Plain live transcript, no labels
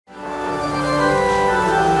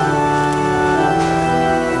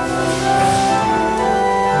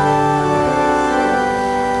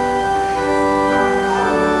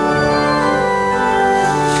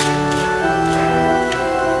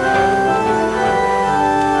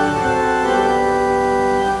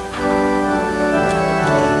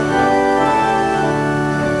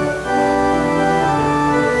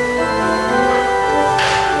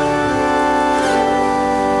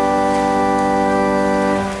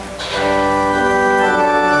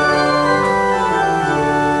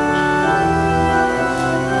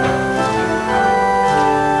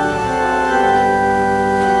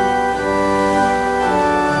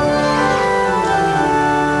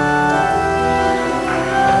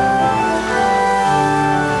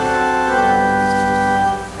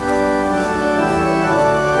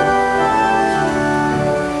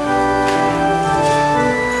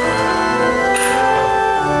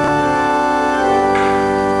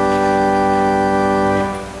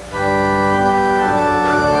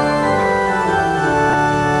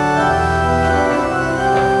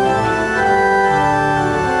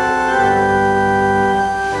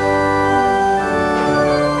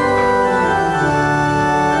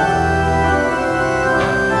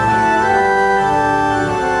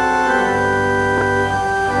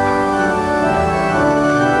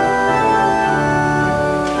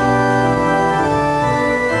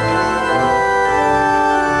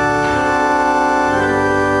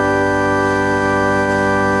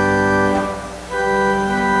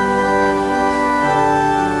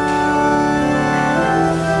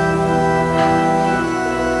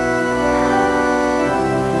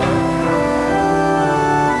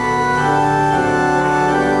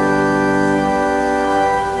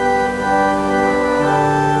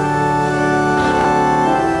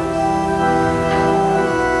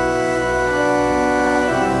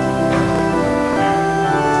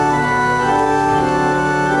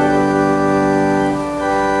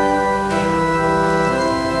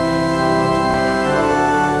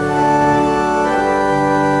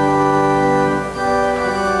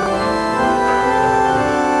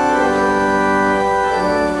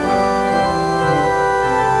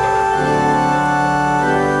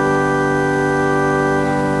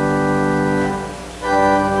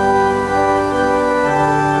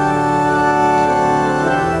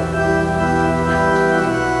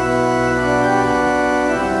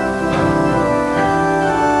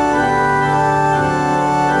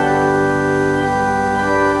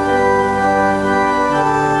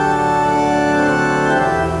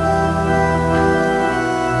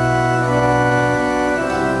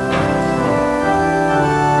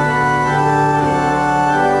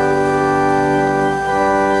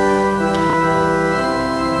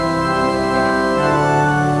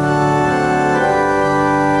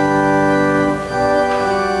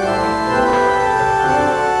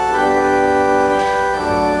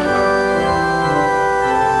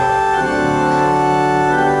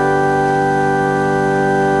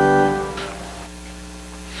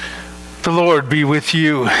be with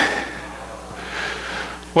you.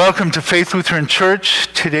 Welcome to Faith Lutheran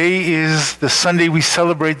Church. Today is the Sunday we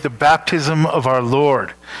celebrate the baptism of our Lord.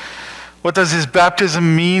 What does his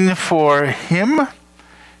baptism mean for him?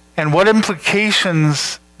 And what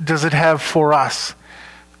implications does it have for us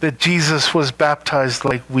that Jesus was baptized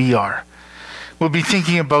like we are? We'll be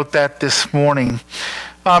thinking about that this morning.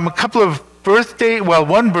 One birthday,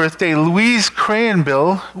 Louise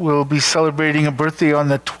Crayenbill will be celebrating a birthday on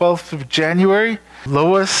the 12th of January.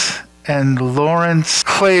 Lois and Lawrence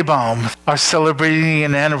Claybaum are celebrating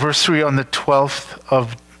an anniversary on the 12th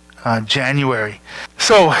of January.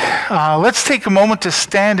 So let's take a moment to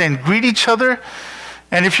stand and greet each other.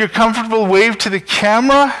 And if you're comfortable, wave to the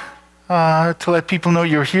camera to let people know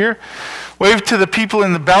you're here. Wave to the people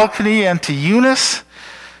in the balcony and to Eunice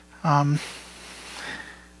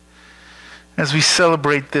as we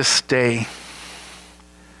celebrate this day.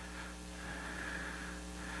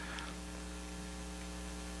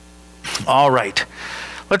 All right,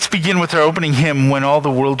 let's begin with our opening hymn, When All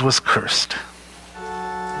the World Was Cursed.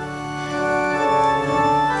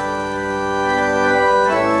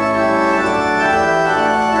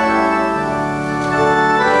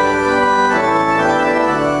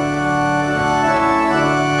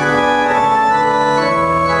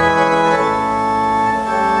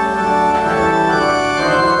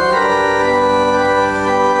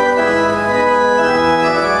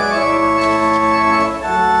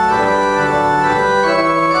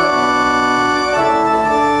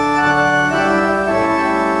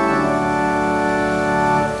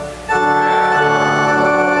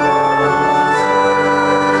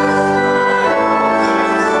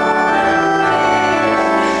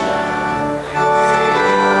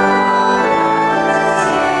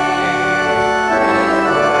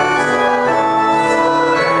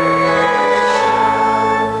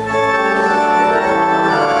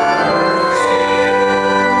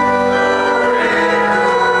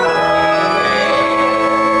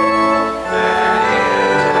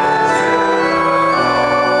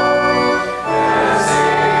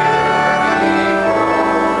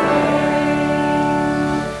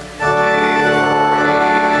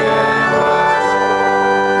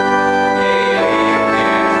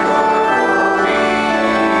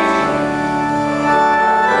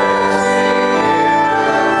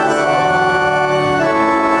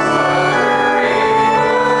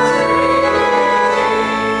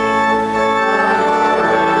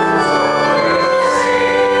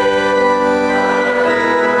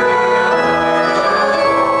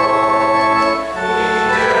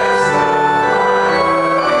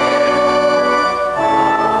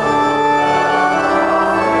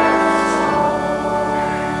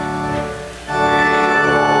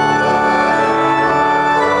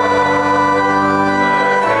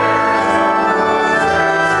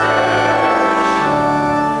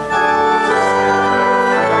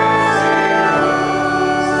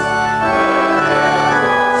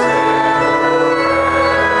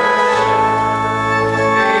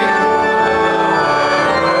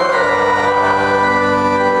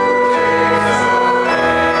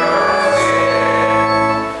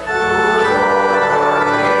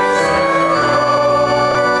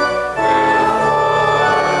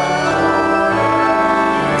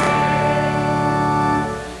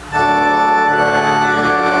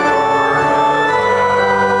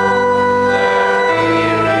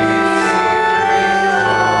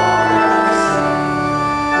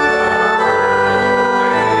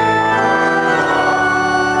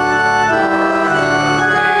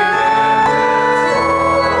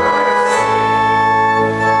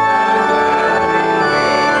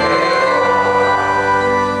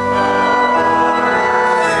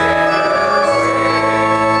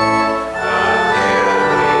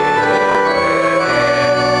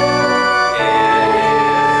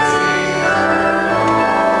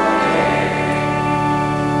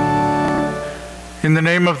 In the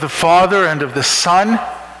name of the Father, and of the Son,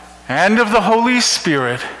 and of the Holy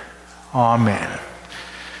Spirit. Amen.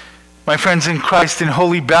 My friends in Christ, in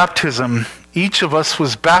holy baptism, each of us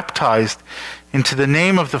was baptized into the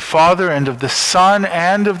name of the Father, and of the Son,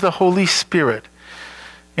 and of the Holy Spirit.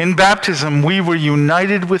 In baptism, we were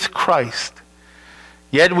united with Christ.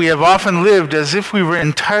 Yet we have often lived as if we were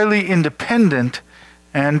entirely independent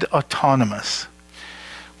and autonomous.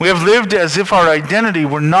 We have lived as if our identity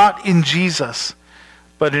were not in Jesus,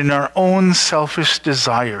 but in our own selfish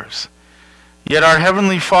desires. Yet our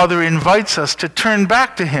Heavenly Father invites us to turn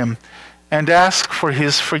back to him and ask for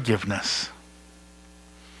his forgiveness.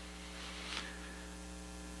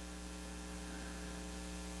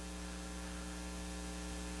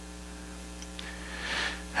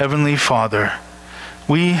 Heavenly Father,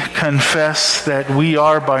 We confess that we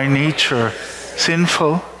are by nature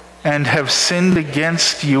sinful and have sinned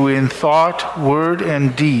against you in thought, word,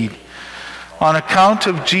 and deed. On account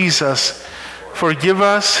of Jesus, forgive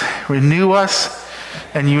us, renew us,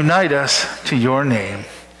 and unite us to your name.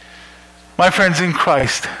 My friends in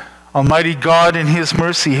Christ, Almighty God in his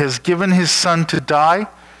mercy has given his Son to die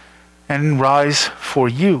and rise for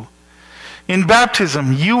you. In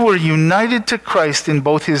baptism, you were united to Christ in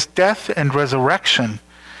both his death and resurrection.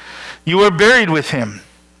 You were buried with him,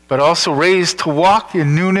 but also raised to walk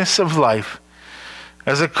in newness of life.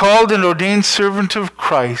 As a called and ordained servant of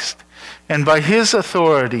Christ, and by his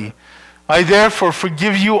authority, I therefore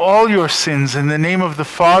forgive you all your sins in the name of the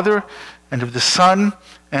Father, and of the Son,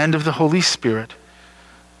 and of the Holy Spirit.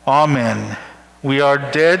 Amen. We are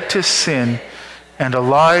dead to sin and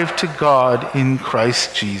alive to God in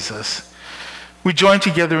Christ Jesus. We join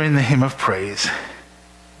together in the hymn of praise.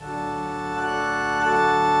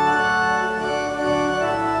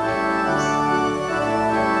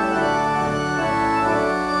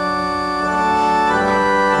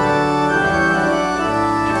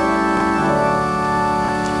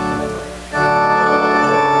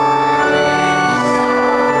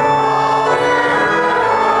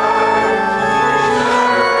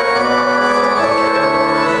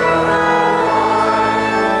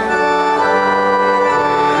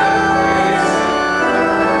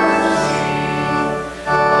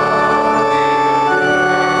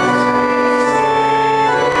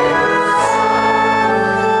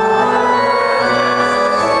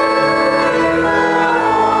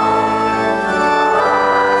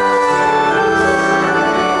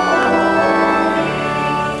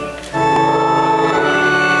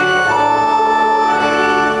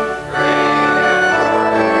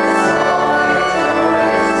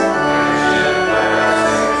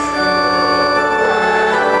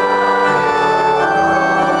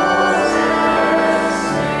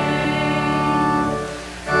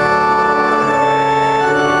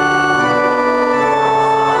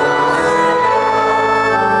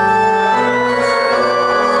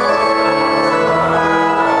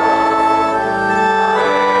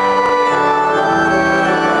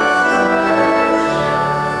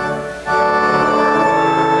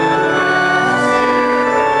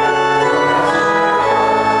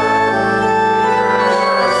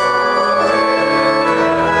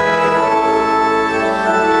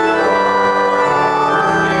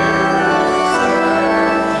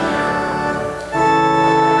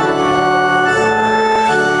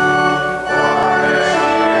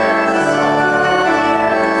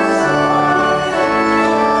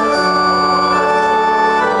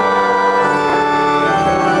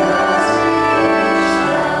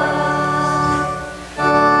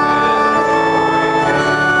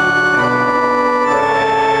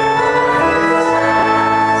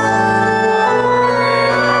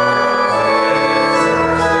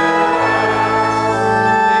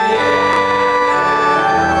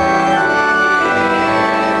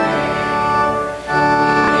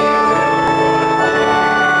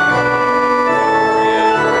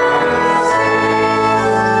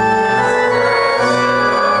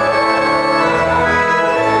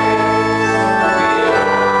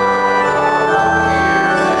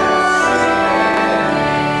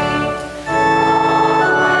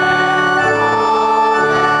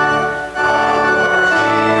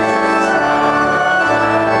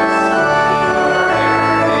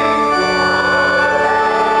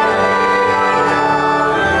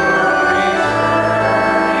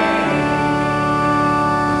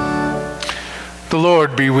 The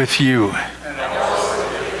Lord be with you.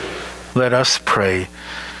 Let us pray.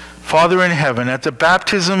 Father in heaven, at the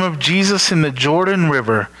baptism of Jesus in the Jordan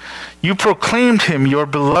River, you proclaimed him your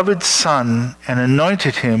beloved Son and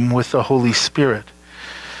anointed him with the Holy Spirit.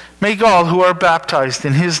 Make all who are baptized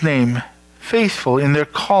in his name faithful in their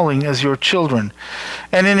calling as your children,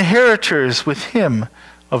 and inheritors with him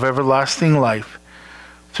of everlasting life.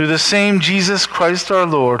 Through the same Jesus Christ our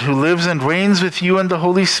Lord, who lives and reigns with you and the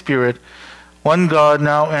Holy Spirit, one God,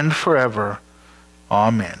 now and forever.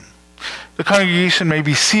 Amen. The congregation may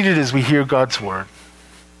be seated as we hear God's word.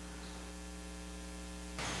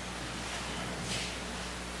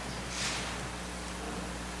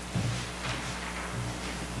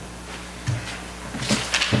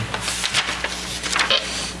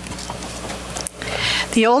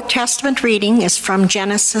 The Old Testament reading is from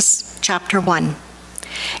Genesis chapter 1.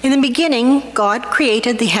 In the beginning, God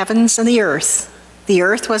created the heavens and the earth. The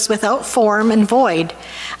earth was without form and void,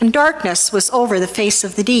 and darkness was over the face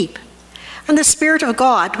of the deep. And the Spirit of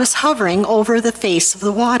God was hovering over the face of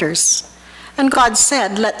the waters. And God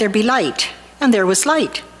said, "Let there be light," and there was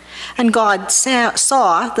light. And God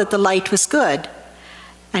saw that the light was good,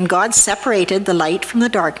 and God separated the light from the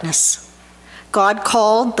darkness. God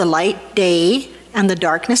called the light day, and the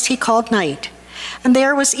darkness he called night. And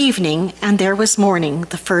there was evening, and there was morning,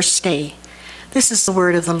 the first day. This is the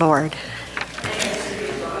word of the Lord.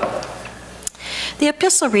 The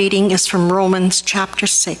epistle reading is from Romans chapter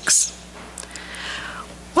 6.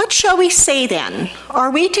 What shall we say then? Are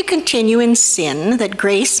we to continue in sin that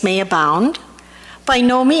grace may abound? By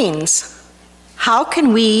no means. How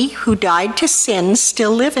can we who died to sin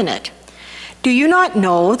still live in it? Do you not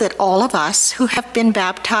know that all of us who have been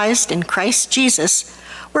baptized in Christ Jesus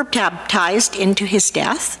were baptized into his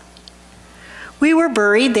death? We were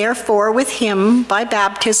buried, therefore, with him by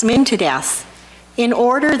baptism into death, in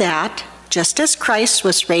order that, just as Christ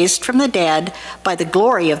was raised from the dead by the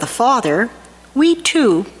glory of the Father, we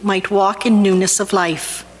too might walk in newness of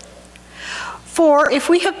life. For if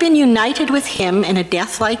we have been united with him in a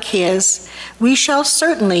death like his, we shall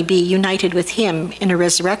certainly be united with him in a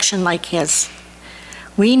resurrection like his.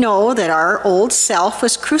 We know that our old self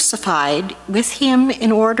was crucified with him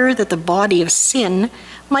in order that the body of sin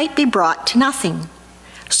might be brought to nothing,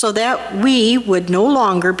 so that we would no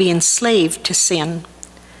longer be enslaved to sin.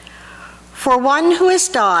 For one who has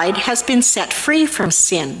died has been set free from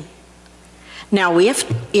sin. Now,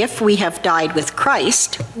 if we have died with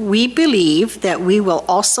Christ, we believe that we will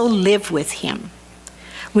also live with him.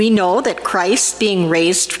 We know that Christ, being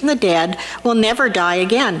raised from the dead, will never die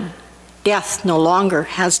again. Death no longer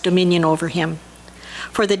has dominion over him.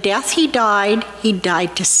 For the death he died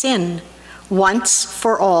to sin, once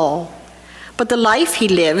for all. But the life he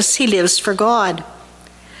lives for God.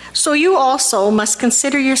 So you also must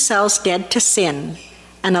consider yourselves dead to sin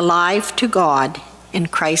and alive to God in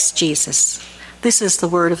Christ Jesus. This is the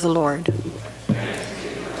word of the Lord.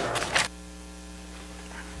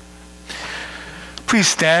 Please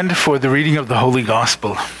stand for the reading of the Holy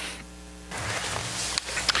Gospel.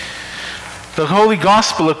 The Holy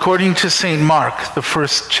Gospel according to St. Mark, the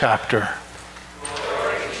first chapter.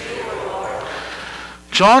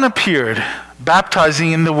 John appeared,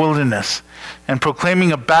 baptizing in the wilderness and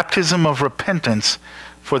proclaiming a baptism of repentance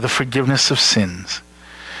for the forgiveness of sins.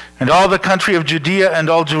 And all the country of Judea and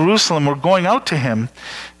all Jerusalem were going out to him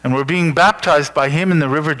and were being baptized by him in the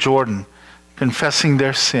river Jordan, confessing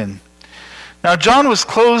their sin. Now John was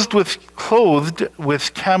clothed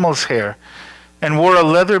with camel's hair and wore a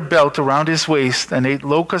leather belt around his waist and ate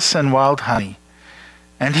locusts and wild honey.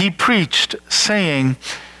 And he preached, saying,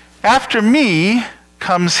 "After me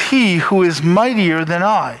comes he who is mightier than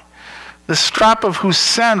I, the strap of whose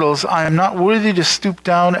sandals I am not worthy to stoop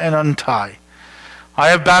down and untie. I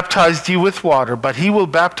have baptized you with water, but he will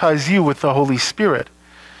baptize you with the Holy Spirit."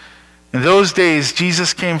 In those days,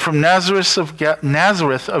 Jesus came from Nazareth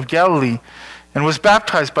of Galilee and was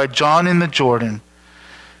baptized by John in the Jordan.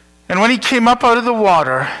 And when he came up out of the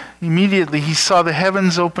water, immediately he saw the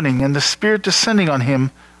heavens opening and the Spirit descending on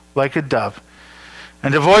him like a dove.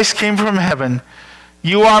 And a voice came from heaven,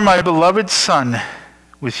 "You are my beloved Son.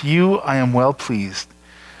 With you I am well pleased."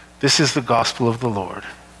 This is the gospel of the Lord.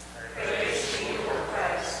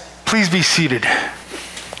 Please be seated.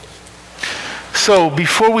 So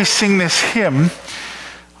before we sing this hymn,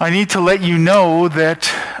 I need to let you know that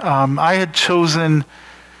I had chosen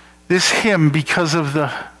this hymn because of the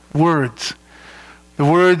words. The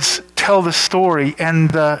words tell the story and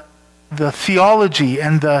the theology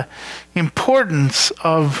and the importance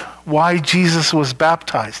of why Jesus was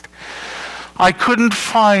baptized. I couldn't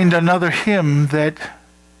find another hymn that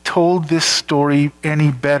told this story any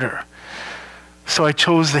better. So I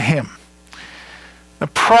chose the hymn. The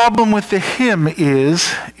problem with the hymn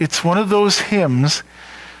is it's one of those hymns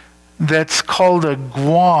that's called a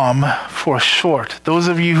gwam for short. Those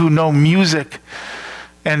of you who know music,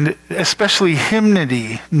 and especially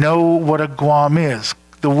hymnody, know what a gwam is.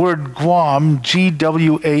 The word gwam,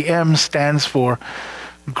 G-W-A-M, stands for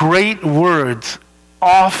great words,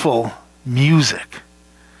 awful music.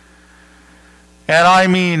 And I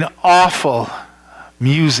mean awful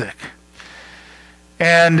music.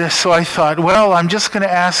 And so I thought, well, I'm just going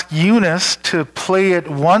to ask Eunice to play it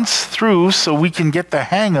once through so we can get the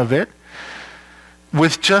hang of it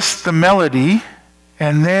with just the melody.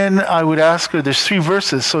 And then I would ask her, there's 3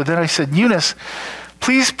 verses. So then I said, Eunice,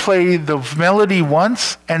 please play the melody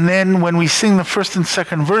once. And then when we sing the first and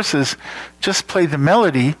second verses, just play the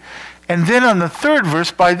melody. And then on the 3rd verse,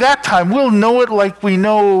 by that time, we'll know it like we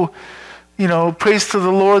know, praise to the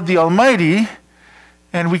Lord the Almighty.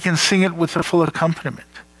 And we can sing it with a full accompaniment.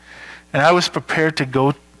 And I was prepared to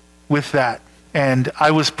go with that. And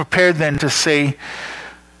I was prepared then to say,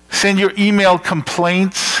 send your email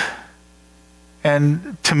complaints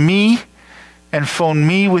and to me and phone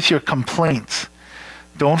me with your complaints.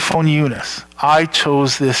 Don't phone Eunice. I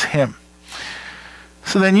chose this hymn.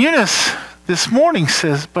 So then Eunice this morning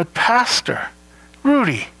says, but Pastor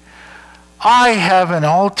Rudy, I have an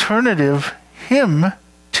alternative hymn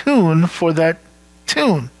tune for that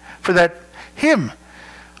hymn.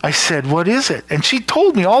 I said, what is it? And she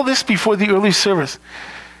told me all this before the early service.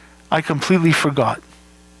 I completely forgot.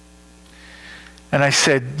 And I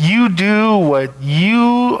said, you do what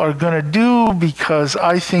you are going to do, because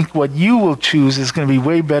I think what you will choose is going to be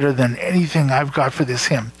way better than anything I've got for this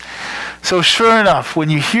hymn. So sure enough, when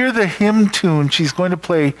you hear the hymn tune she's going to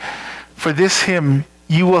play for this hymn,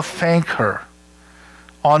 you will thank her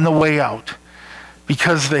on the way out,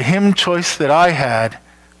 because the hymn choice that I had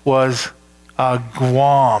was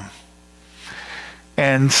Guam.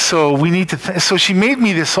 And so we need to, so she made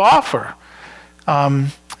me this offer.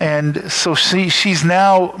 And so she's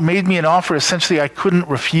now made me an offer essentially I couldn't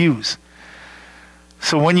refuse.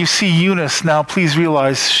 So when you see Eunice now, please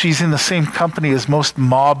realize she's in the same company as most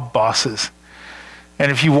mob bosses.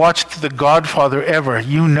 And if you watched The Godfather ever,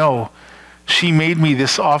 you know she made me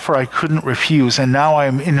this offer I couldn't refuse, and now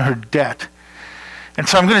I'm in her debt. And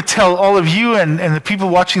so I'm going to tell all of you and the people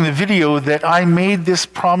watching the video that I made this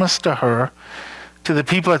promise to her, to the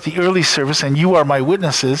people at the early service, and you are my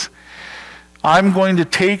witnesses. I'm going to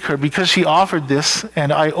take her, because she offered this,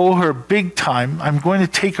 and I owe her big time, I'm going to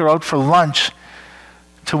take her out for lunch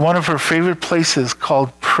to one of her favorite places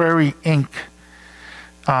called Prairie Ink.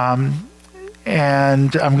 And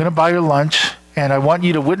I'm going to buy her lunch, and I want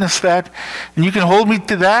you to witness that. And you can hold me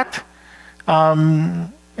to that.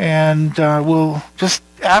 We'll just,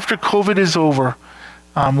 after COVID is over,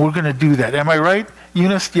 we're going to do that. Am I right?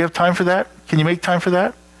 Eunice, do you have time for that? Can you make time for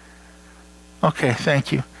that? Okay,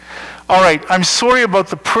 thank you. All right, I'm sorry about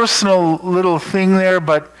the personal little thing there,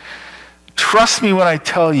 but trust me when I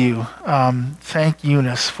tell you, thank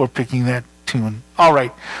Eunice for picking that tune. All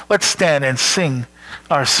right, let's stand and sing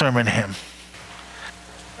our sermon hymn.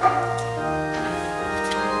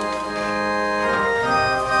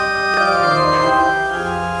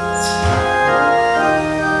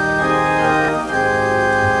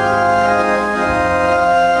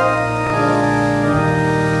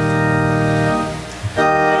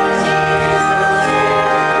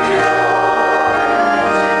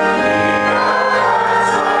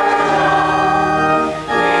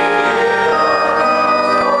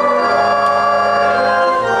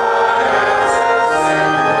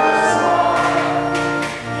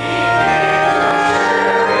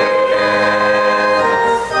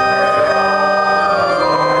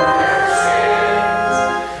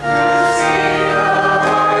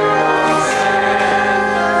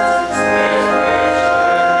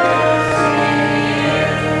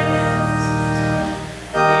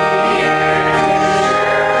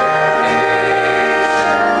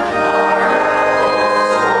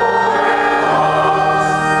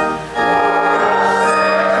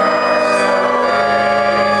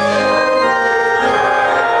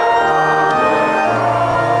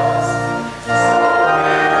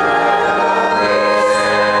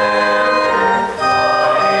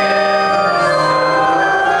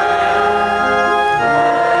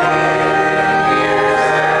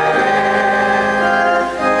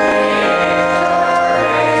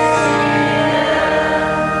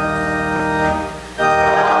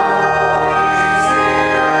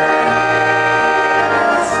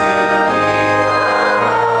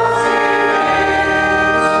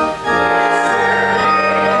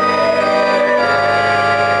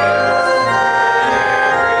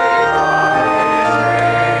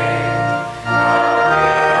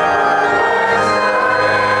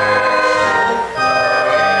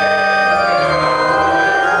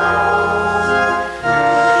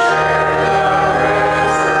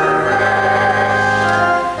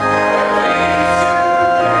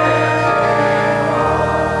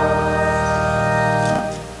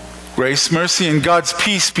 Grace, mercy, and God's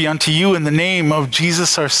peace be unto you in the name of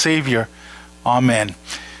Jesus our Savior. Amen.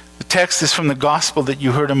 The text is from the gospel that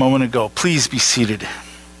you heard a moment ago. Please be seated.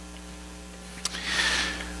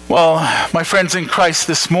 Well, my friends in Christ,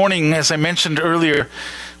 this morning, as I mentioned earlier,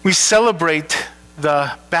 we celebrate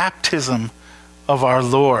the baptism of our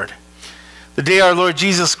Lord. The day our Lord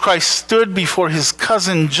Jesus Christ stood before his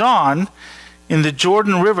cousin John in the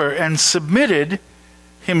Jordan River and submitted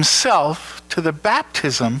himself to the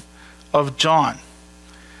baptism of John.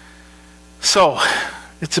 So,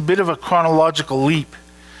 it's a bit of a chronological leap.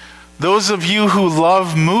 Those of you who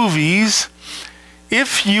love movies,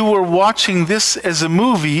 if you were watching this as a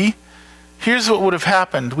movie, here's what would have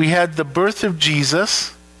happened. We had the birth of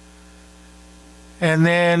Jesus, And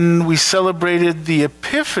then we celebrated the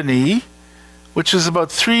Epiphany, which is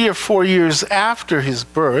about 3 or 4 years after his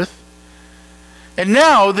birth. And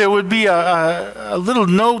now there would be a little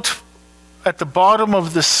note at the bottom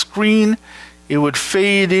of the screen. It would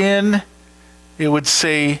fade in. It would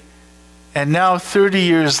say, and now 30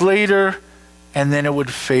 years later, and then it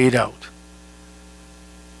would fade out.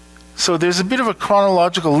 So there's a bit of a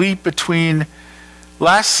chronological leap between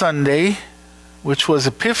last Sunday, which was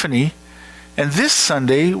Epiphany, and this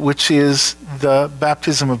Sunday, which is the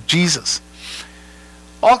baptism of Jesus.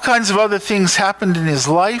 All kinds of other things happened in his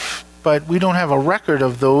life, but we don't have a record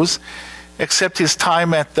of those, except his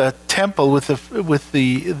time at the temple with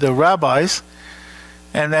the rabbis,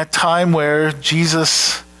 and that time where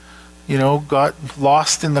Jesus, got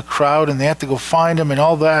lost in the crowd and they had to go find him and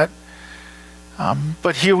all that.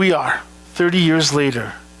 But here we are, 30 years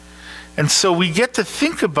later. And so we get to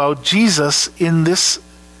think about Jesus in this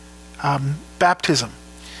baptism.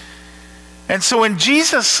 And so when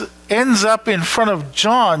Jesus ends up in front of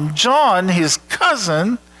John, John, his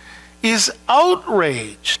cousin, is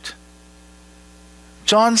outraged.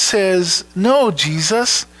 John says, "No,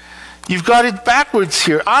 Jesus, you've got it backwards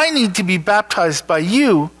here. I need to be baptized by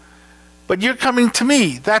you, but you're coming to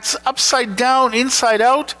me. That's upside down, inside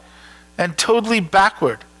out, and totally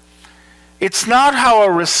backward. It's not how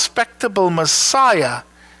a respectable Messiah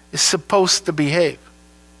is supposed to behave."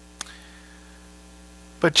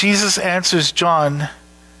 But Jesus answers John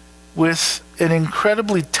with an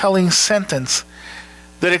incredibly telling sentence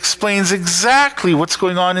that explains exactly what's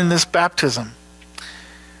going on in this baptism.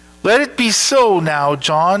 "Let it be so now,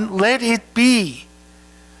 John. Let it be.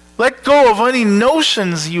 Let go of any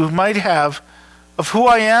notions you might have of who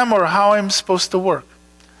I am or how I'm supposed to work."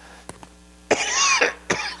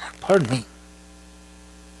 Pardon me.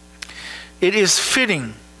 It is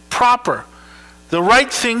fitting, proper, the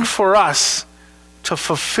right thing for us to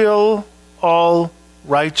fulfill all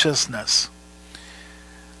righteousness.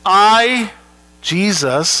 I,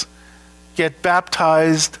 Jesus, get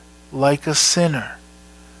baptized like a sinner.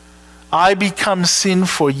 I become sin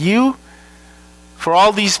for you, for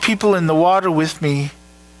all these people in the water with me,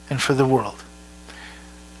 and for the world.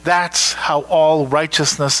 That's how all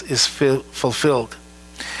righteousness is fulfilled.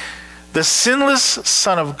 The sinless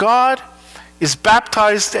Son of God is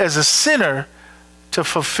baptized as a sinner to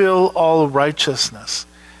fulfill all righteousness.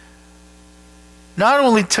 Not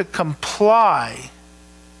only to comply,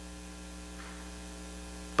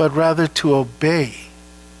 but rather to obey.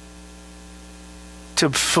 To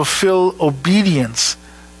fulfill obedience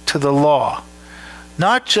to the law.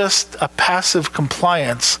 Not just a passive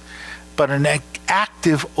compliance, but an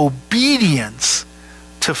active obedience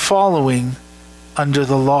to following under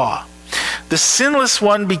the law. The sinless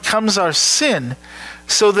one becomes our sin,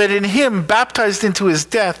 so that in him, baptized into his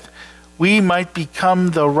death, we might become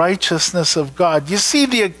the righteousness of God. You see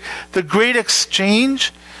the great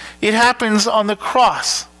exchange? It happens on the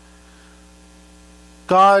cross.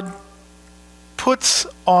 God puts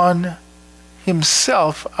on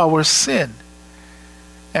himself our sin,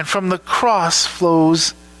 and from the cross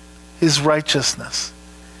flows his righteousness.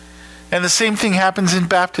 And the same thing happens in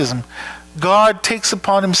baptism. God takes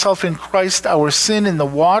upon himself in Christ our sin in the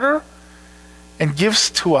water and gives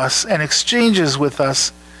to us and exchanges with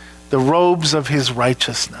us the robes of his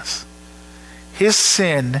righteousness.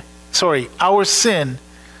 Our sin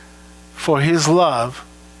for his love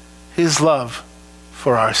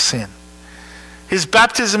for our sin. His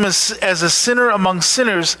baptism as a sinner among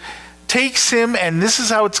sinners takes him, and this is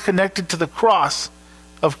how it's connected to the cross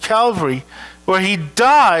of Calvary, where he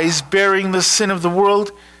dies bearing the sin of the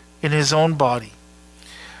world in his own body.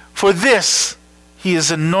 For this, he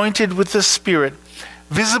is anointed with the Spirit,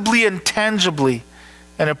 visibly and tangibly,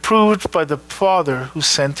 and approved by the Father who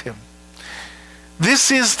sent him.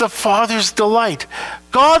 This is the Father's delight.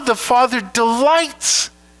 God the Father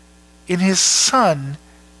delights in his Son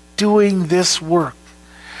doing this work,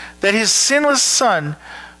 that his sinless Son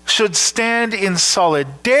should stand in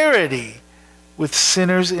solidarity with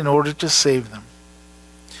sinners in order to save them.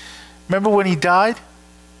 Remember when he died?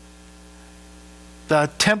 The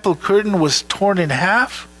temple curtain was torn in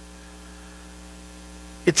half.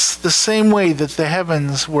 It's the same way that the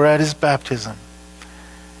heavens were at his baptism.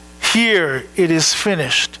 Here it is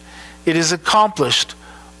finished. It is accomplished.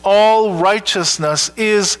 All righteousness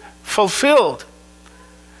is fulfilled.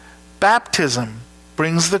 Baptism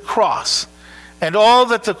brings the cross, and all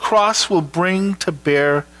that the cross will bring to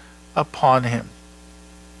bear upon him.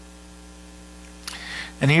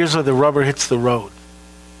 And here's where the rubber hits the road.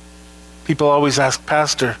 People always ask,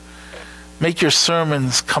 "Pastor, make your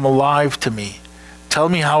sermons come alive to me. Tell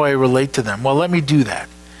me how I relate to them." Well, let me do that.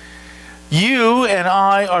 You and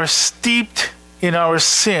I are steeped in our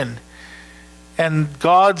sin, and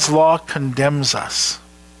God's law condemns us.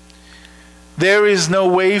 There is no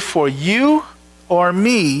way for you or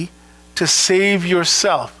me to save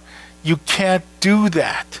yourself. You can't do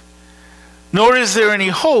that. Nor is there any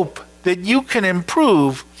hope that you can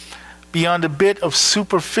improve beyond a bit of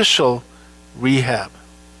superficial rehab.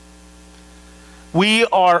 We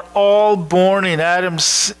are all born in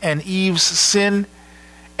Adam's and Eve's sin,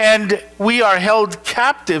 and we are held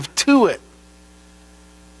captive to it.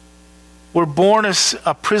 We're born as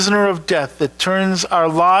a prisoner of death that turns our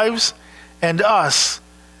lives and us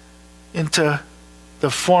into the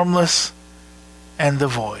formless and the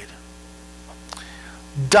void.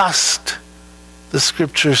 Dust, the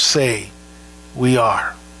scriptures say, we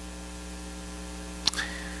are.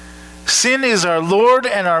 Sin is our Lord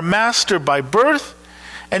and our master by birth,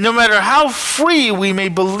 and no matter how free we may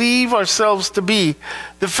believe ourselves to be,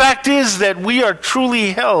 the fact is that we are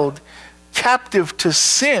truly held captive to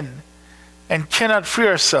sin and cannot free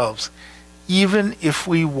ourselves, even if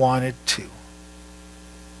we wanted to.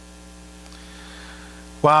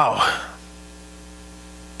 Wow.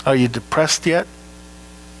 Are you depressed yet?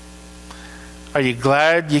 Are you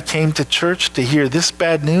glad you came to church to hear this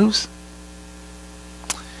bad news?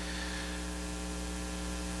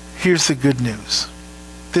 Here's the good news.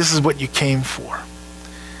 This is what you came for.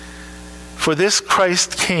 For this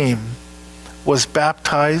Christ came, was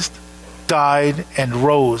baptized, died, and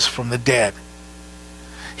rose from the dead.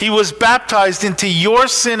 He was baptized into your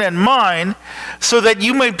sin and mine so that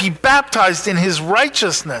you might be baptized in his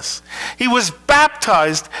righteousness. He was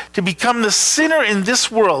baptized to become the sinner in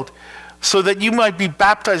this world so that you might be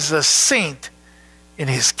baptized as a saint in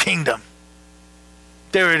his kingdom.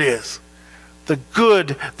 There it is. The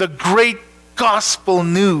good, the great gospel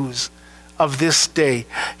news of this day.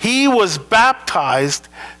 He was baptized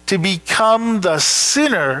to become the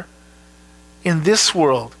sinner in this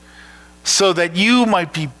world so that you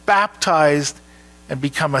might be baptized and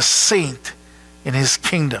become a saint in his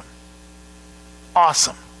kingdom.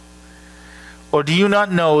 Awesome. Or do you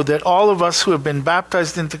not know that all of us who have been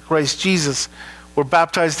baptized into Christ Jesus were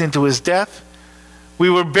baptized into his death?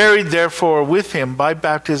 We were buried, therefore, with him by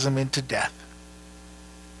baptism into death.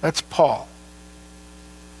 That's Paul.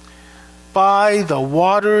 By the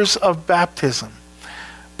waters of baptism,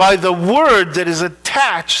 by the word that is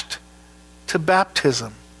attached to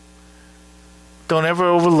baptism. Don't ever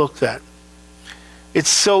overlook that. It's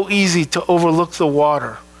so easy to overlook the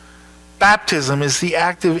water. Baptism is the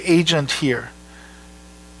active agent here.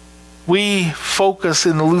 We focus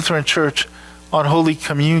in the Lutheran Church on Holy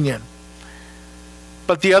Communion.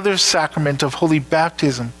 But the other sacrament of Holy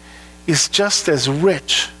Baptism is just as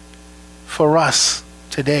rich for us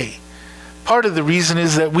today. Part of the reason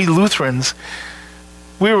is that we Lutherans,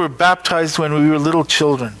 we were baptized when we were little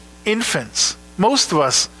children, infants. Most of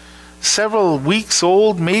us several weeks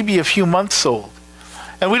old, maybe a few months old.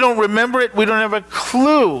 And we don't remember it. We don't have a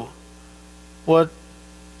clue what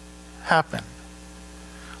happened.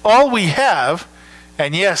 All we have,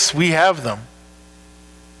 and yes, we have them,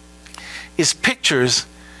 is pictures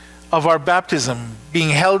of our baptism being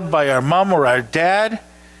held by our mom or our dad.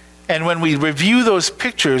 And when we review those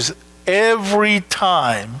pictures, every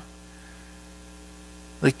time,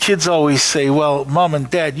 the kids always say, well, Mom and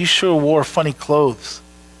Dad, you sure wore funny clothes.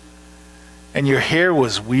 And your hair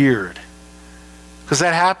was weird. Because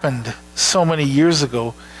that happened so many years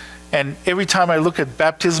ago. And every time I look at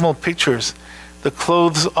baptismal pictures, the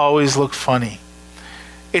clothes always look funny.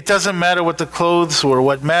 It doesn't matter what the clothes were.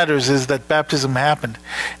 What matters is that baptism happened.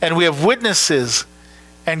 And we have witnesses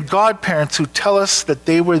and godparents who tell us that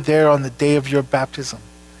they were there on the day of your baptism.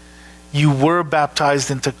 You were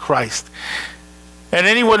baptized into Christ. And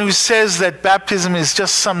anyone who says that baptism is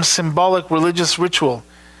just some symbolic religious ritual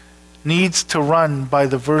needs to run by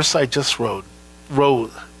the verse I just read.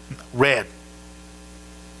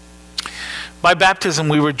 By baptism,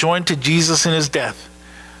 we were joined to Jesus in his death.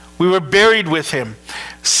 We were buried with him.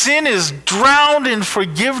 Sin is drowned in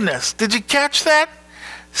forgiveness. Did you catch that?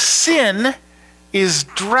 Sin is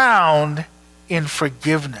drowned in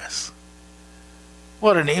forgiveness.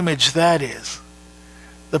 What an image that is.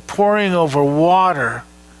 The pouring over water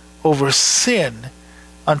over sin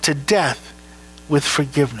unto death with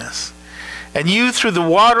forgiveness. And you, through the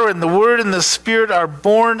water and the word and the Spirit, are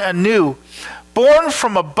born anew, born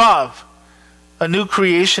from above, a new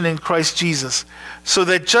creation in Christ Jesus, so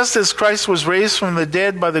that just as Christ was raised from the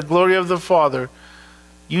dead by the glory of the Father,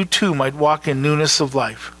 you too might walk in newness of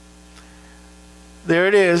life. There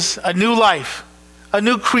it is, a new life, a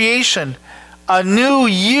new creation, a new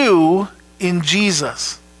you in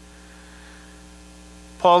Jesus.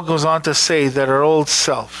 Paul goes on to say that our old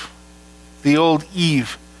self, the old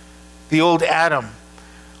Eve, the old Adam,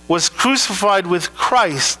 was crucified with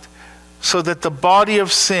Christ so that the body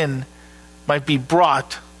of sin might be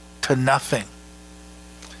brought to nothing.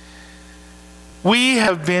 We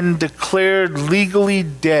have been declared legally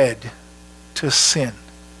dead to sin.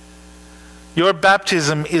 Your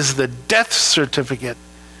baptism is the death certificate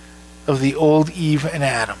of the old Eve and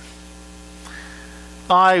Adam.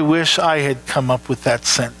 I wish I had come up with that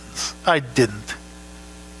sentence. I didn't.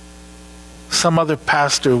 Some other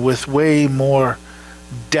pastor with way more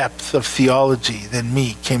depth of theology than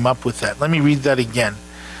me came up with that. Let me read that again.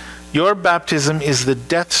 Your baptism is the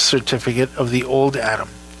death certificate of the old Adam.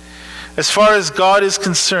 As far as God is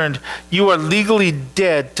concerned, you are legally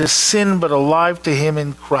dead to sin but alive to him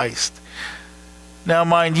in Christ. Now,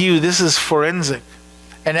 mind you, this is forensic,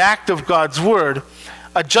 an act of God's word,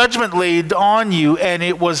 a judgment laid on you, and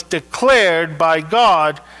it was declared by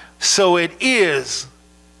God, so it is.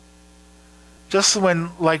 Just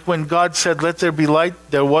like when God said, let there be light,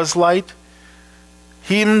 there was light.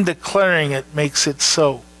 Him declaring it makes it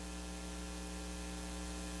so.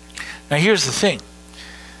 Now here's the thing.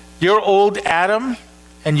 Your old Adam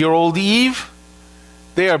and your old Eve,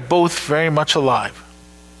 they are both very much alive.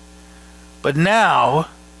 But now,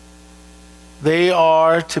 they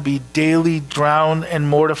are to be daily drowned and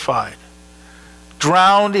mortified,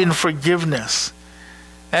 drowned in forgiveness.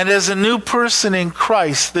 And as a new person in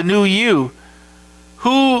Christ, the new you,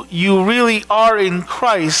 who you really are in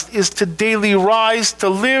Christ, is to daily rise to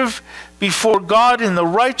live before God in the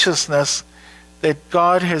righteousness that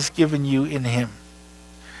God has given you in him.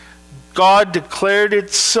 God declared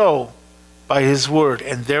it so by his word,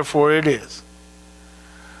 and therefore it is.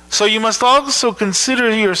 So you must also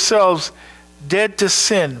consider yourselves dead to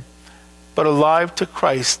sin, but alive to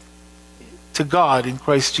Christ, to God in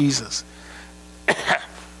Christ Jesus.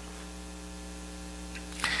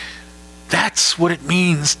 That's what it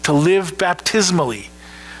means to live baptismally,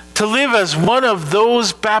 to live as one of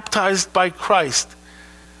those baptized by Christ.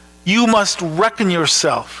 You must reckon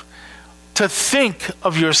yourself, to think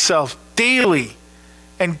of yourself daily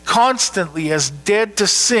and constantly as dead to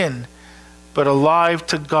sin, but alive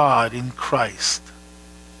to God in Christ.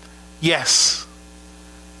 Yes,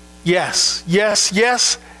 yes, yes,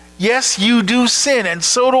 yes, yes, you do sin, and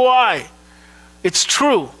so do I. It's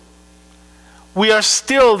true. We are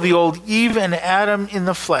still the old Eve and Adam in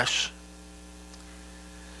the flesh.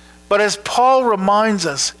 But as Paul reminds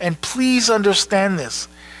us, and please understand this,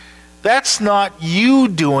 that's not you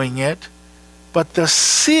doing it, but the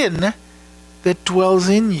sin that dwells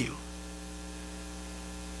in you.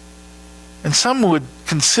 And some would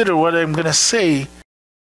consider what I'm going to say a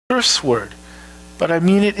curse word, but I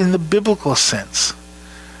mean it in the biblical sense.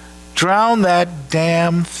 Drown that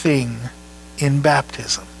damn thing in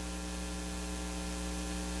baptism.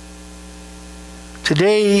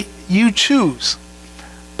 Today, you choose,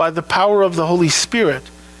 by the power of the Holy Spirit,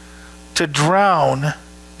 to drown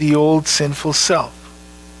the old sinful self.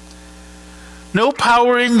 No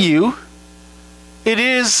power in you. It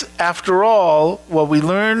is, after all, what we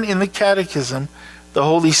learn in the Catechism, the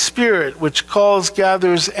Holy Spirit, which calls,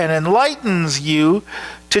 gathers, and enlightens you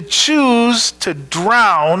to choose to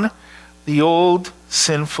drown the old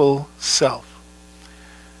sinful self.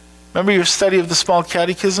 Remember your study of the Small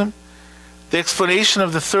Catechism? The explanation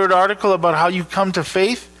of the third article about how you come to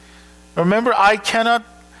faith? Remember, I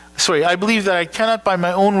believe that I cannot by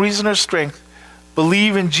my own reason or strength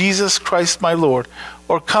believe in Jesus Christ my Lord,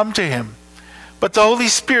 or come to him. But the Holy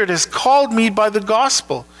Spirit has called me by the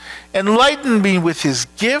gospel, enlightened me with his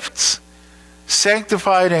gifts,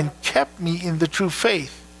 sanctified and kept me in the true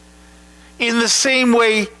faith. In the same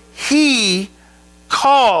way, he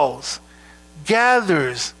calls,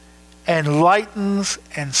 gathers, enlightens,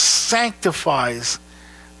 and sanctifies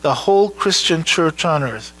the whole Christian church on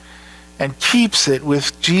earth, and keeps it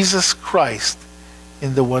with Jesus Christ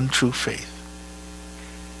in the one true faith.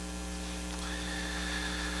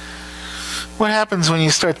 What happens when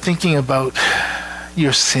you start thinking about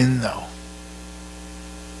your sin, though?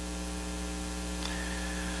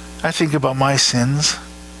 I think about my sins,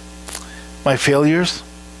 my failures,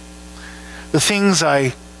 the things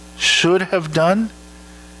I should have done,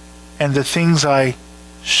 and the things I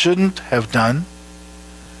shouldn't have done,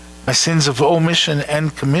 my sins of omission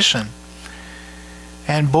and commission.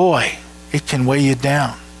 And boy, it can weigh you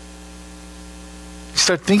down. You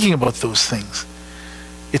start thinking about those things.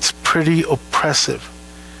 It's pretty oppressive,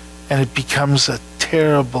 and it becomes a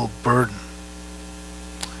terrible burden.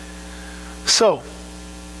 So,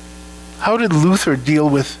 how did Luther deal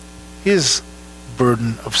with his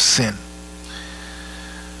burden of sin?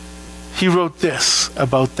 He wrote this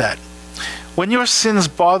about that. When your sins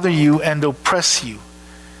bother you and oppress you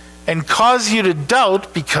and cause you to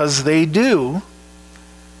doubt, because they do,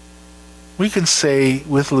 we can say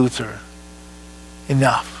with Luther,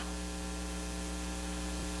 enough.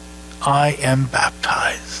 I am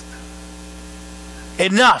baptized.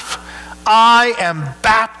 Enough. I am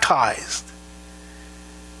baptized.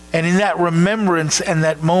 And in that remembrance and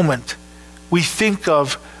that moment, we think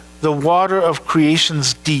of the water of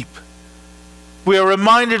creation's deep. We are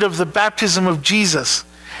reminded of the baptism of Jesus,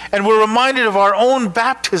 and we're reminded of our own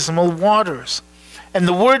baptismal waters and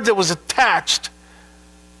the word that was attached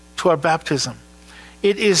to our baptism.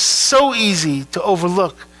 It is so easy to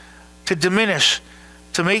overlook, to diminish,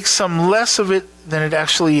 to make some less of it than it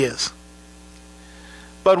actually is.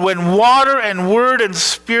 But when water and word and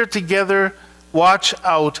spirit together, watch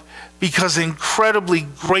out, because incredibly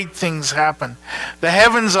great things happen. The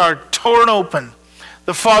heavens are torn open.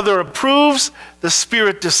 The Father approves, the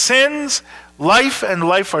Spirit descends, life and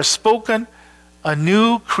life are spoken. A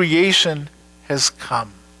new creation has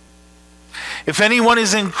come. If anyone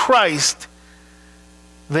is in Christ,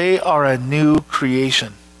 they are a new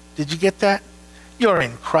creation. Did you get that? You're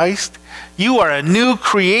in Christ. You are a new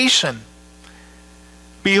creation.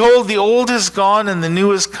 Behold, the old is gone and the new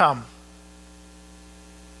has come.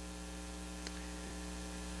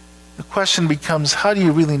 The question becomes, how do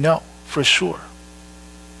you really know for sure?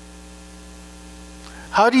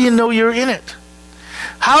 How do you know you're in it?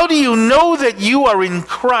 How do you know that you are in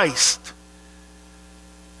Christ?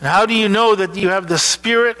 And how do you know that you have the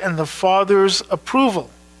Spirit and the Father's approval?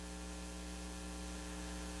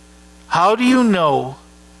 How do you know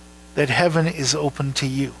that heaven is open to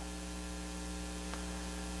you?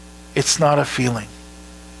 It's not a feeling,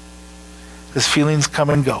 because feelings come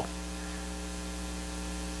and go.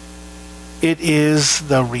 It is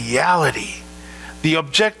the reality, the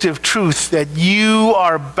objective truth that you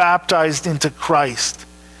are baptized into Christ.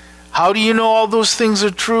 How do you know all those things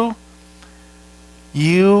are true?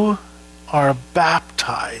 You are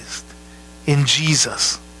baptized in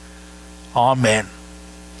Jesus. Amen.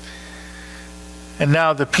 And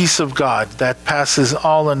now the peace of God that passes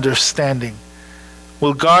all understanding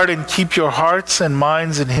will guard and keep your hearts and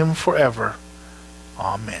minds in Him forever.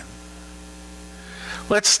 Amen.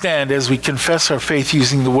 Let's stand as we confess our faith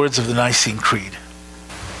using the words of the Nicene Creed.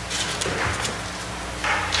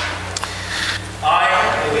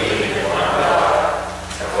 I believe in one God,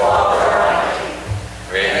 the Father Almighty,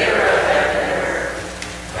 creator of heaven and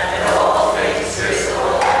earth, and of all things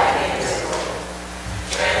visible and invisible,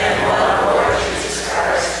 and in one Lord Jesus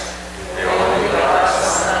Christ, the only begotten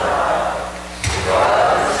Son of God, who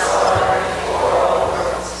God and Father before all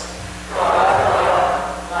worlds, God of God,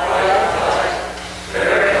 light of light,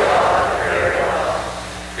 very God,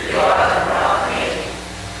 begotten, not made,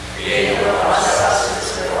 being of one substance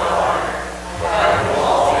with one honor, by whom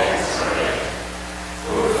all things were made,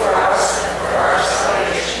 who for us and for our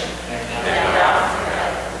salvation came down from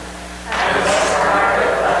heaven, and was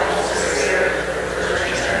incarnate by the Spirit of the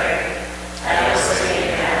Virgin Mary, and was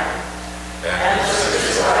made man, and was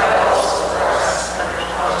crucified also for us under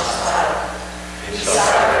Pontius Pilate. He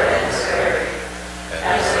suffered and was buried,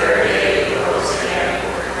 and the third day he rose again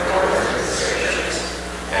according to the Scriptures,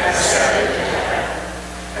 and ascended into heaven,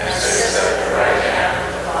 and sits at the right hand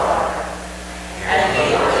of the Father. And he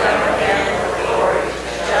will come again with glory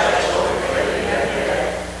to judge both the living and the dead,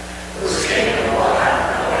 whose kingdom will have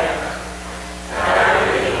no end. And I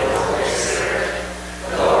believe in the Holy Spirit,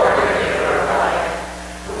 the Lord and giver of life,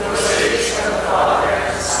 who proceeds from the Father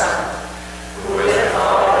and the Son, who with the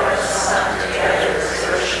Father and the Son together is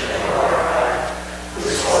worshipped and glorified, who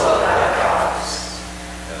is full of thy promise.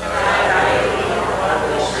 And I believe in one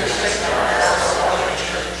Holy Christian and Apostolic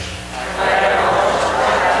Church. I acknowledge the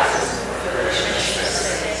baptism for the remission of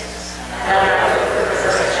sins, and I hope for the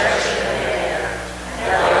resurrection of the dead,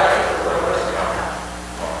 and the life of the world to come.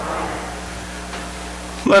 Amen.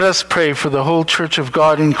 Let us pray for the whole Church of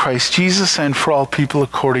God in Christ Jesus and for all people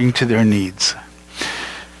according to their needs.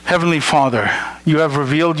 Heavenly Father, you have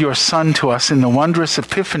revealed your Son to us in the wondrous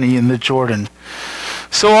Epiphany in the Jordan.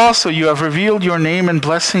 So also you have revealed your name and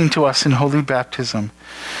blessing to us in holy baptism,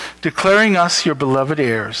 declaring us your beloved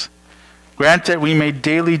heirs. Grant that we may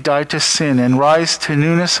daily die to sin and rise to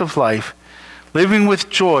newness of life, living with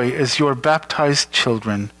joy as your baptized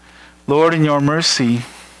children. Lord, in your mercy,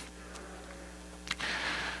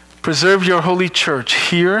 preserve your holy church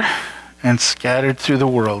here and scattered through the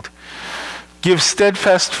world. Give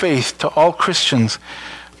steadfast faith to all Christians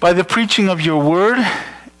by the preaching of your word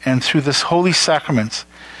and through this holy sacraments,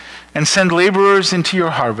 and send laborers into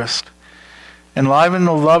your harvest. Enliven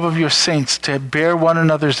the love of your saints to bear one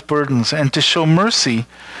another's burdens and to show mercy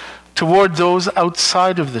toward those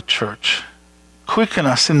outside of the church. Quicken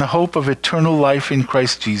us in the hope of eternal life in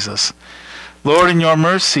Christ Jesus. Lord, in your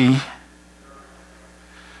mercy,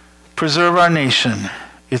 preserve our nation,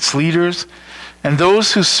 its leaders, and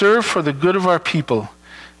those who serve for the good of our people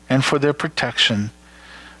and for their protection.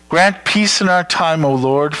 Grant peace in our time, O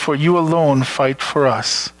Lord, for you alone fight for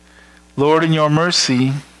us. Lord, in your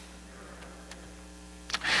mercy,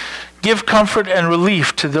 give comfort and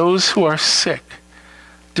relief to those who are sick,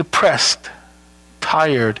 depressed,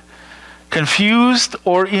 tired, confused,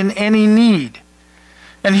 or in any need.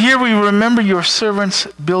 And here we remember your servants,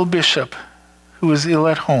 Bill Bishop, who is ill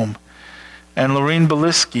at home, and Lorraine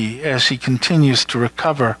Beliski as she continues to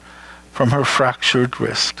recover from her fractured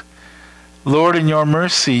wrist. Lord, in your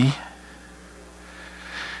mercy,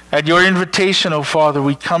 at your invitation, O Father,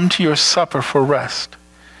 we come to your supper for rest.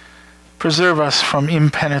 Preserve us from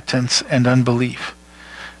impenitence and unbelief.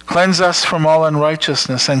 Cleanse us from all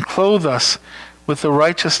unrighteousness and clothe us with the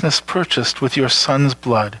righteousness purchased with your Son's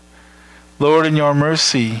blood. Lord, in your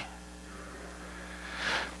mercy,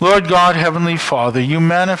 Lord God, Heavenly Father, you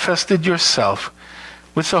manifested yourself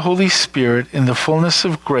with the Holy Spirit in the fullness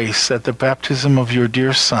of grace at the baptism of your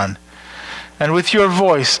dear Son, and with your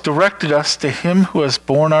voice directed us to him who has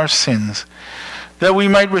borne our sins, that we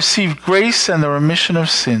might receive grace and the remission of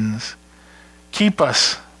sins. Keep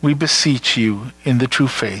us, we beseech you, in the true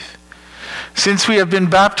faith. Since we have been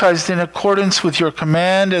baptized in accordance with your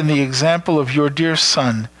command and the example of your dear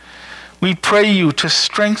Son, we pray you to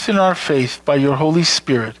strengthen our faith by your Holy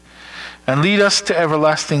Spirit and lead us to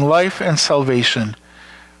everlasting life and salvation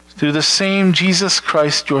through the same Jesus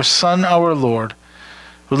Christ, your Son, our Lord,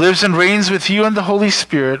 who lives and reigns with you and the Holy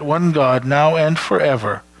Spirit, one God, now and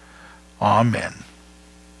forever. Amen.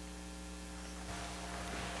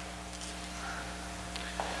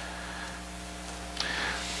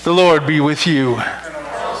 The Lord be with you.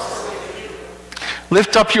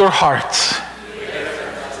 Lift up your hearts.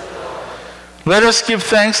 Let us give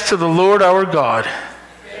thanks to the Lord our God.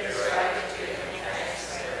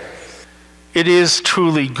 It is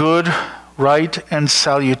truly good, right, and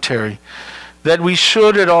salutary that we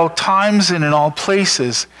should at all times and in all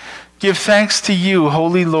places give thanks to you,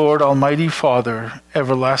 Holy Lord, Almighty Father,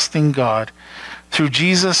 everlasting God, through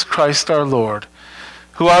Jesus Christ our Lord,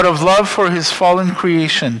 who out of love for his fallen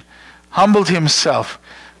creation humbled himself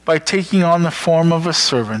by taking on the form of a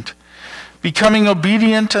servant, becoming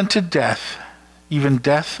obedient unto death, even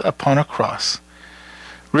death upon a cross.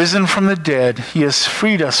 Risen from the dead, he has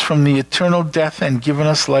freed us from the eternal death and given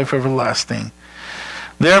us life everlasting.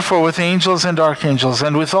 Therefore, with angels and archangels,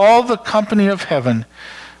 and with all the company of heaven,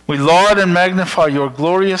 we laud and magnify your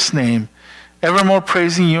glorious name, evermore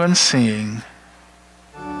praising you and saying,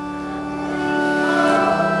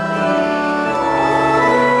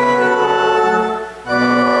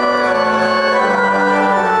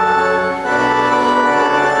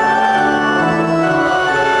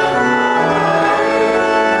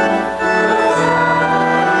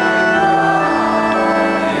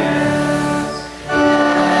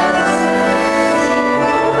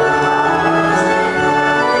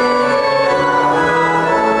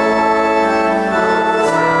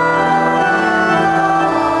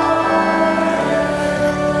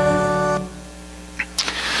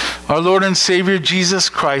 Our Lord and Savior Jesus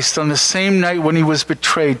Christ, on the same night when he was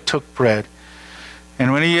betrayed, took bread.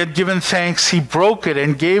 And when he had given thanks, he broke it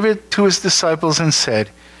and gave it to his disciples and said,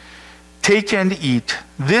 "Take and eat.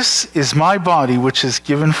 This is my body, which is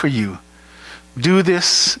given for you. Do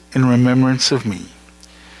this in remembrance of me."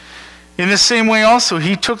 In the same way also,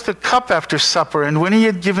 he took the cup after supper, and when he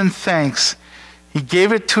had given thanks, he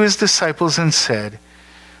gave it to his disciples and said,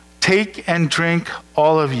 "Take and drink,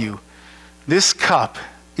 all of you. This cup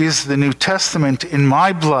is the New Testament in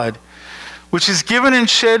my blood, which is given and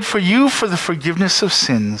shed for you for the forgiveness of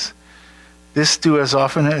sins. This do as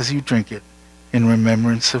often as you drink it in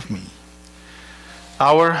remembrance of me."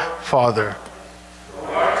 Our Father, who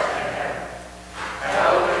art in heaven,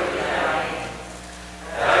 hallowed be thy name.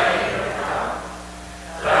 Thy kingdom come,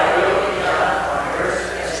 thy will be done on earth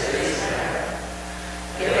as it is in heaven.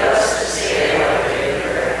 Give us this day our daily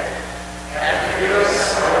bread, and forgive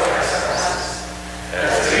us our trespasses,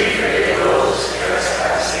 as we forgive those who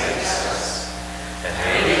trespass against us. And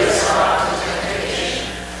lead us not into temptation,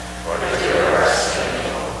 but deliver us from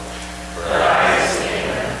evil. For thine is the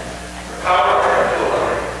kingdom, the power, and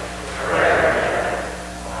glory, forever and ever.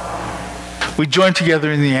 Amen. We join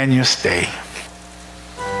together in the Agnus Dei.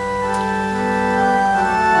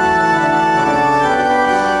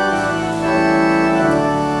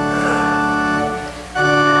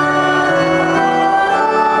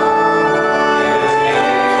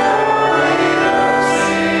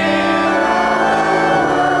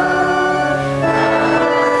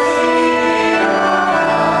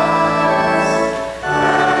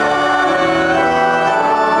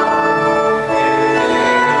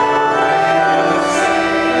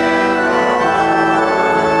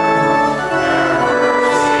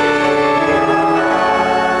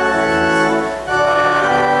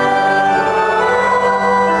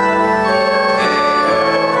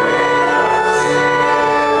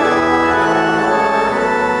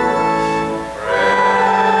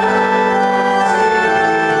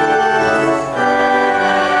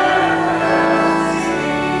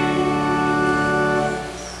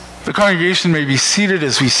 The congregation may be seated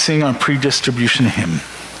as we sing our pre-distribution hymn.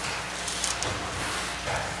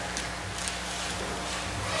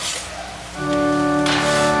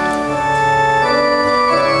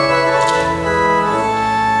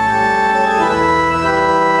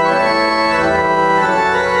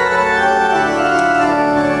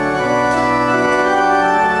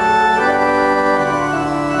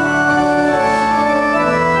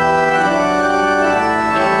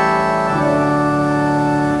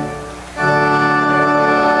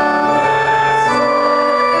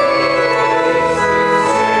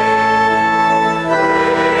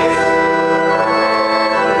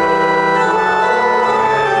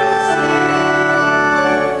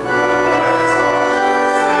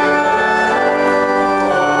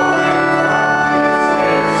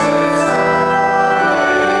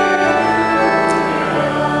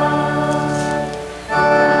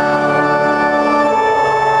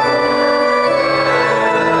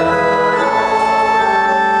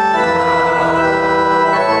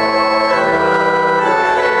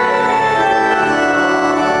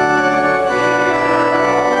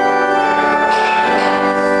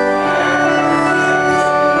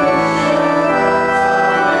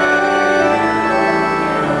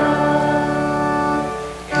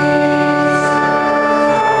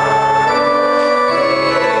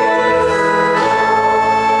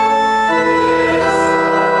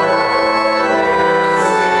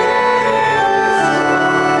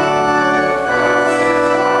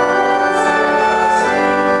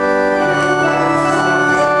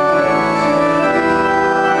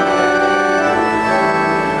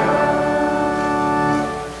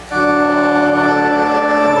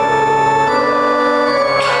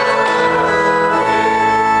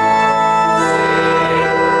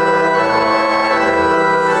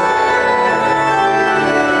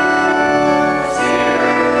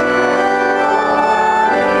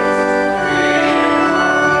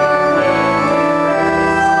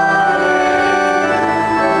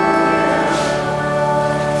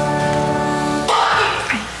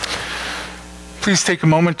 Please take a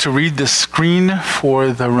moment to read the screen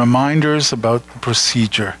for the reminders about the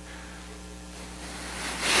procedure.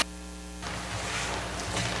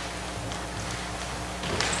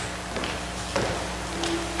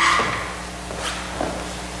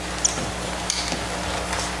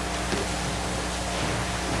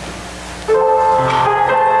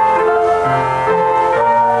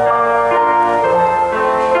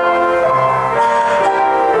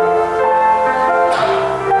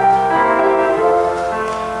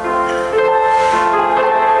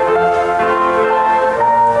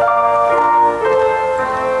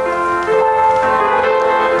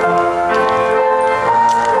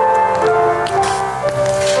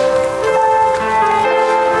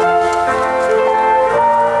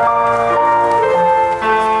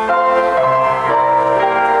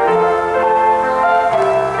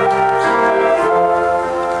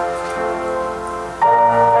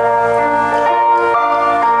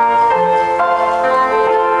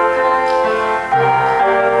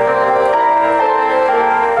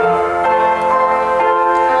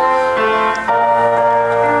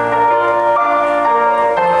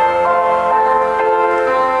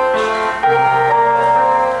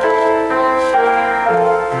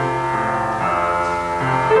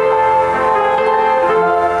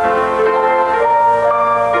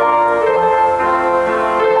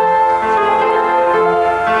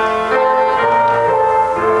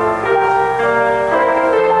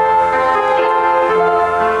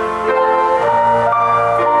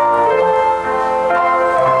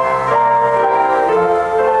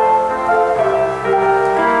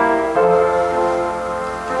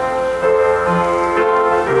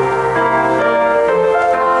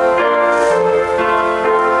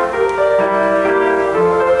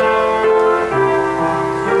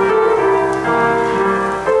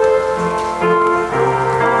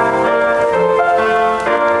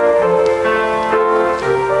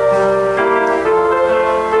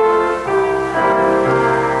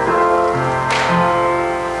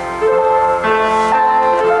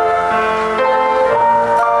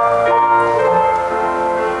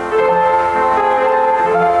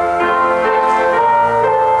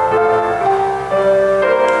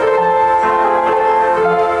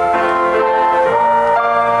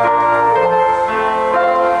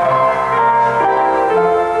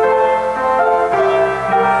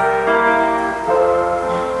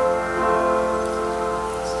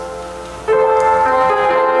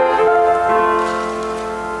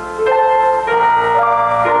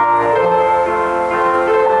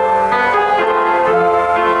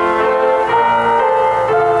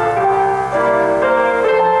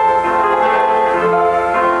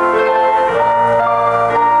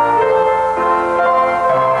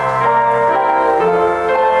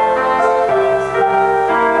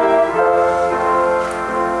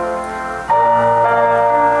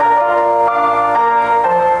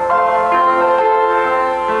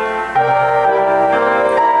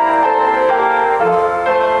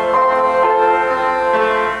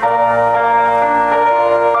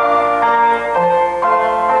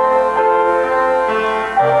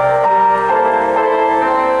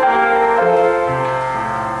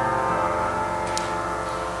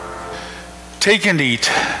 Take and eat,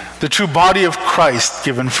 the true body of Christ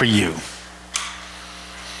given for you.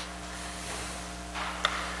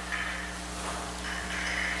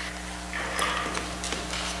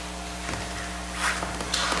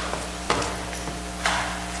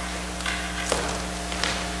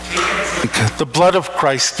 The blood of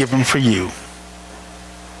Christ given for you.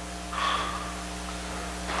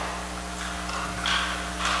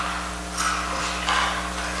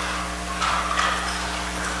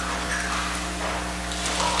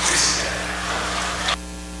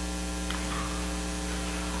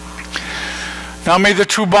 Now may the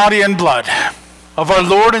true body and blood of our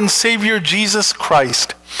Lord and Savior Jesus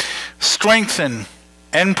Christ strengthen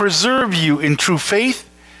and preserve you in true faith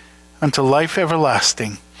unto life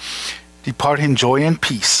everlasting. Depart in joy and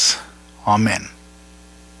peace. Amen.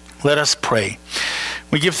 Let us pray.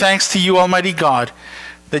 We give thanks to you, Almighty God,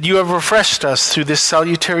 that you have refreshed us through this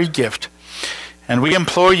salutary gift. And we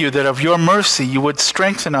implore you that of your mercy you would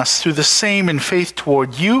strengthen us through the same in faith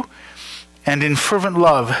toward you and in fervent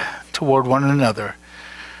love toward one another.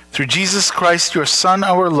 Through Jesus Christ, your Son,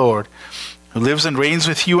 our Lord, who lives and reigns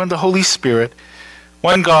with you in the Holy Spirit,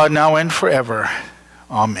 one God, now and forever.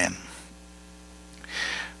 Amen.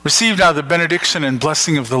 Receive now the benediction and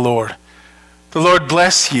blessing of the Lord. The Lord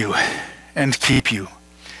bless you and keep you.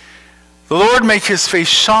 The Lord make his face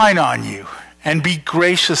shine on you and be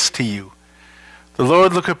gracious to you. The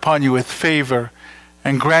Lord look upon you with favor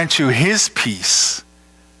and grant you his peace.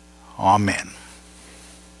 Amen.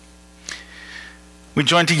 We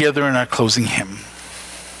join together in our closing hymn.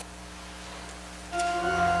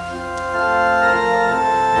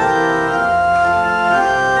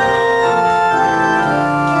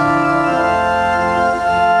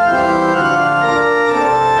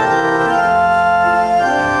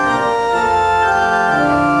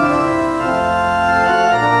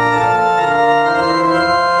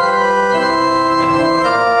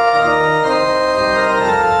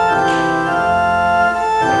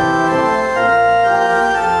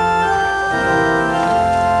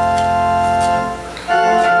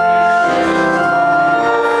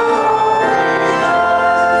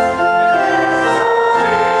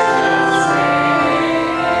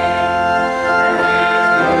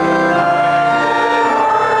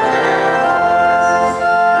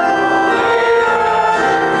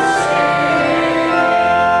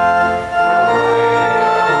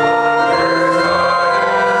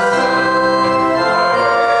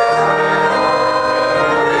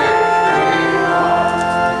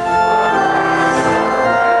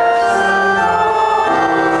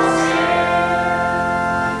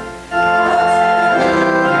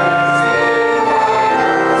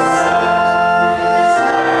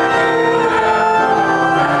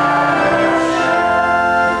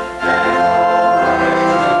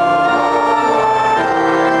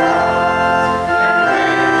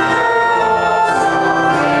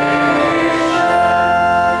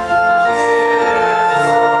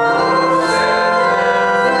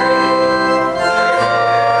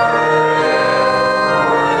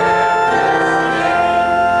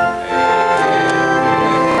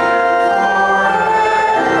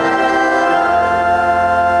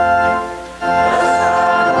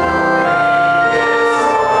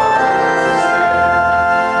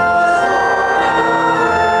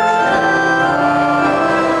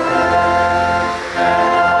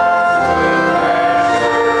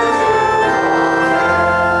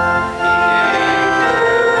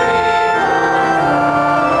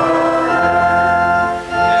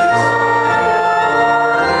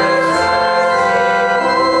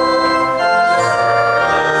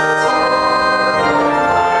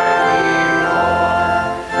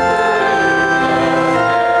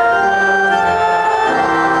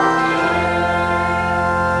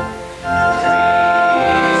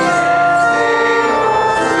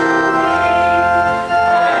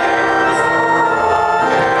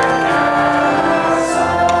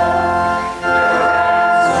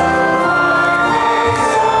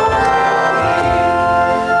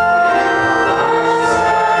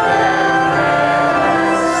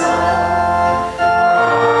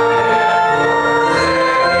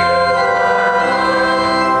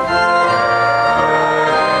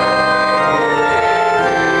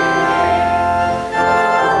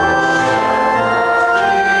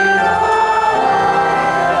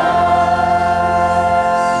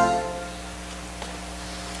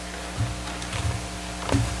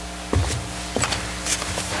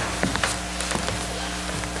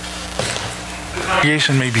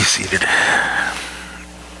 Congregation may be seated.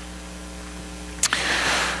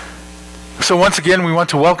 So once again, we want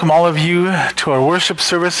to welcome all of you to our worship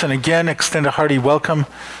service, and again extend a hearty welcome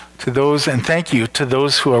to those, and thank you to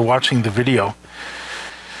those who are watching the video.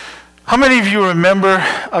 How many of you remember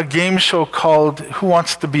a game show called Who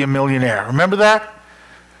Wants to Be a Millionaire? Remember that?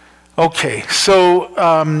 Okay, so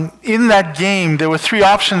in that game, there were 3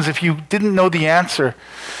 options. If you didn't know the answer,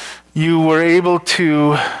 you were able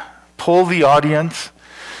to poll the audience.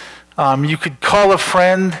 You could call a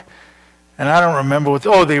friend, and I don't remember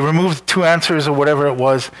they removed 2 answers or whatever it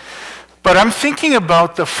was. But I'm thinking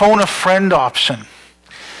about the phone a friend option.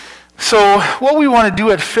 So what we want to do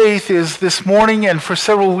at Faith is this morning, and for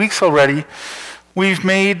several weeks already, we've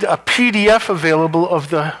made a PDF available of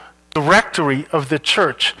the directory of the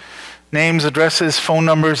church. Names, addresses, phone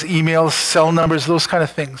numbers, emails, cell numbers, those kind of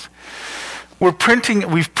things. We've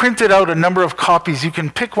printed out a number of copies. You can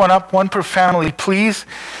pick one up, one per family, please.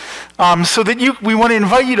 So that we want to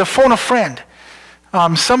invite you to phone a friend.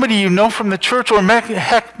 Somebody you know from the church, or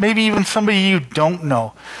heck, maybe even somebody you don't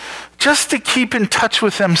know. Just to keep in touch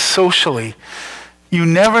with them socially. You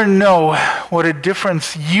never know what a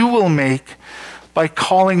difference you will make by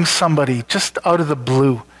calling somebody just out of the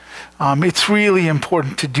blue. It's really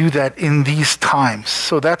important to do that in these times.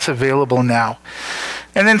 So that's available now.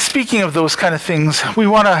 And then speaking of those kind of things, we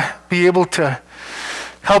want to be able to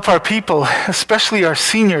help our people, especially our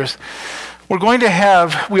seniors. We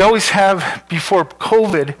always have, before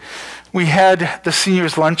COVID, we had the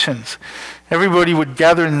seniors' luncheons. Everybody would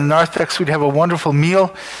gather in the narthex. We'd have a wonderful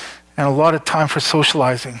meal and a lot of time for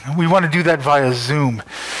socializing. We want to do that via Zoom.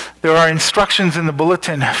 There are instructions in the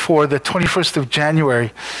bulletin for the 21st of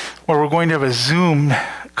January where we're going to have a Zoom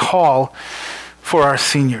call for our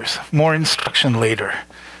seniors. More instruction later.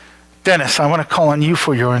 Dennis, I want to call on you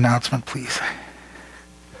for your announcement, please.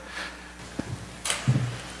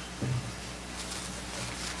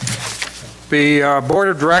 The Board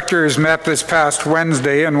of Directors met this past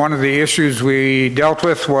Wednesday, and one of the issues we dealt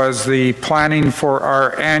with was the planning for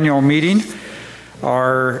our annual meeting.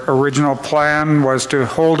 Our original plan was to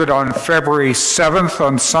hold it on February 7th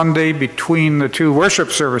on Sunday between the 2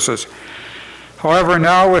 worship services. However,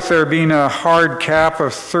 now with there being a hard cap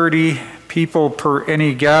of 30 people per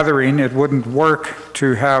any gathering, it wouldn't work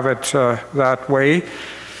to have it that way.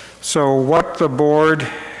 So what the board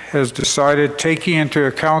has decided, taking into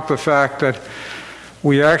account the fact that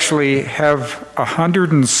we actually have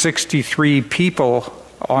 163 people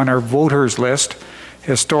on our voters list.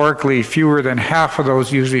 Historically, fewer than half of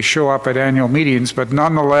those usually show up at annual meetings, but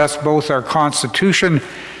nonetheless, both our Constitution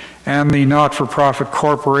and the Not-for-Profit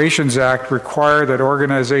Corporations Act require that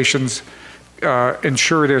organizations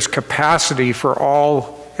ensure there's capacity for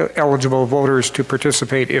all eligible voters to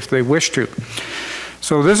participate if they wish to.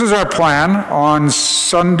 So this is our plan. On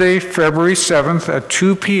Sunday, February 7th at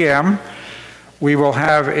 2 p.m., we will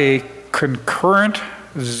have a concurrent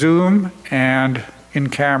Zoom and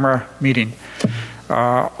in-camera meeting.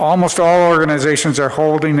 Almost all organizations are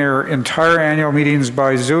holding their entire annual meetings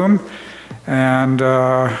by Zoom, and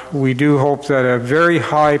we do hope that a very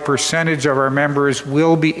high percentage of our members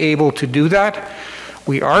will be able to do that.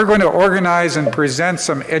 We are going to organize and present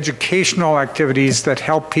some educational activities that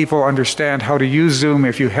help people understand how to use Zoom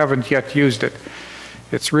if you haven't yet used it.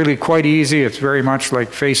 It's really quite easy. It's very much like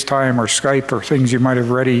FaceTime or Skype or things you might have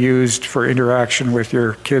already used for interaction with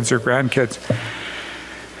your kids or grandkids.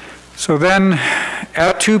 So then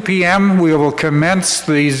at 2 p.m. we will commence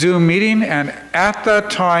the Zoom meeting, and at that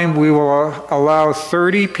time we will allow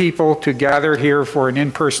 30 people to gather here for an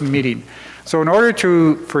in-person meeting. So in order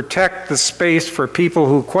to protect the space for people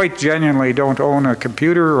who quite genuinely don't own a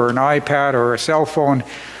computer or an iPad or a cell phone,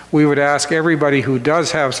 we would ask everybody who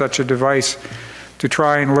does have such a device to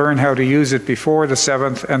try and learn how to use it before the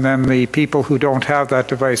 7th, and then the people who don't have that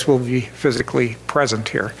device will be physically present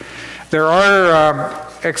here. There are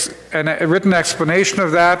a written explanation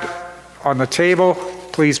of that on the table.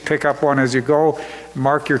 Please pick up one as you go.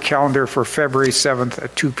 Mark your calendar for February 7th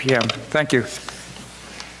at 2 p.m. Thank you.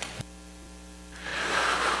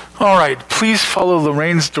 All right, please follow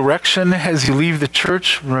Lorraine's direction as you leave the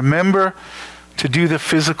church. Remember to do the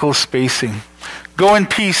physical spacing. Go in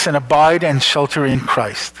peace and abide and shelter in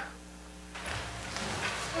Christ.